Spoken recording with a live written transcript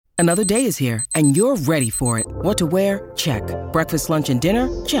Another day is here, and you're ready for it. What to wear? Check. Breakfast, lunch, and dinner?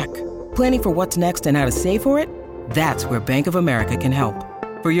 Check. Planning for what's next and how to save for it? That's where Bank of America can help.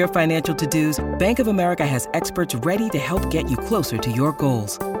 For your financial to-dos, Bank of America has experts ready to help get you closer to your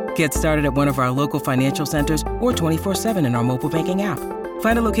goals. Get started at one of our local financial centers or 24/7 in our mobile banking app.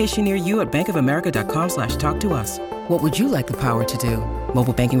 Find a location near you at bankofamerica.com/talktous. What would you like the power to do?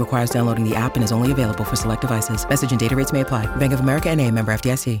 Mobile banking requires downloading the app and is only available for select devices. Message and data rates may apply. Bank of America N.A., member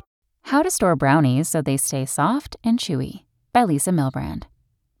FDIC. How to Store Brownies So They Stay Soft and Chewy by Lisa Milbrand.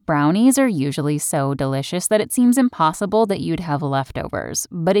 Brownies are usually so delicious that it seems impossible that you'd have leftovers.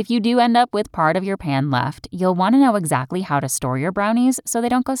 But if you do end up with part of your pan left, you'll want to know exactly how to store your brownies so they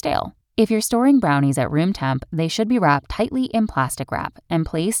don't go stale. If you're storing brownies at room temp, they should be wrapped tightly in plastic wrap and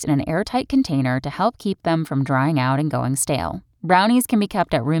placed in an airtight container to help keep them from drying out and going stale. Brownies can be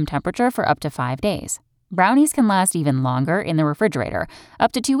kept at room temperature for up to 5 days. Brownies can last even longer in the refrigerator,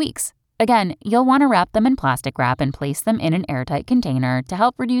 up to 2 weeks. Again, you'll want to wrap them in plastic wrap and place them in an airtight container to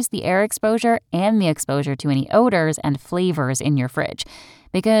help reduce the air exposure and the exposure to any odors and flavors in your fridge,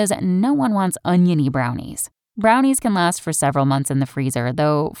 because no one wants oniony brownies. Brownies can last for several months in the freezer,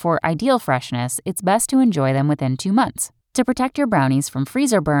 though for ideal freshness, it's best to enjoy them within 2 months. To protect your brownies from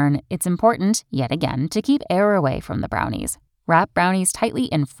freezer burn, it's important, yet again, to keep air away from the brownies. Wrap brownies tightly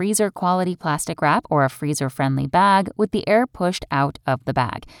in freezer-quality plastic wrap or a freezer-friendly bag with the air pushed out of the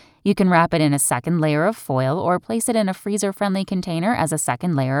bag. You can wrap it in a second layer of foil or place it in a freezer-friendly container as a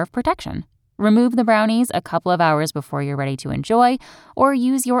second layer of protection. Remove the brownies a couple of hours before you're ready to enjoy, or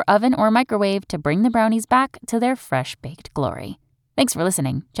use your oven or microwave to bring the brownies back to their fresh-baked glory. Thanks for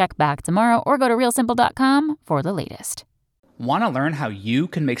listening. Check back tomorrow or go to realsimple.com for the latest. Want to learn how you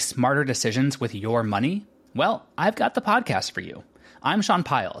can make smarter decisions with your money? Well, I've got the podcast for you. I'm Sean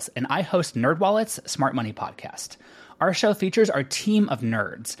Piles, and I host NerdWallet's Smart Money Podcast. Our show features our team of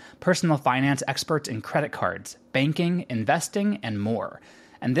nerds, personal finance experts in credit cards, banking, investing, and more.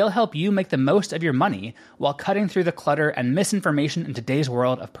 And they'll help you make the most of your money while cutting through the clutter and misinformation in today's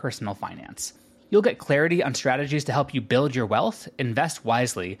world of personal finance. You'll get clarity on strategies to help you build your wealth, invest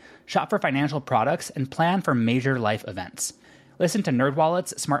wisely, shop for financial products, and plan for major life events. Listen to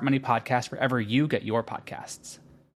NerdWallet's Smart Money Podcast wherever you get your podcasts.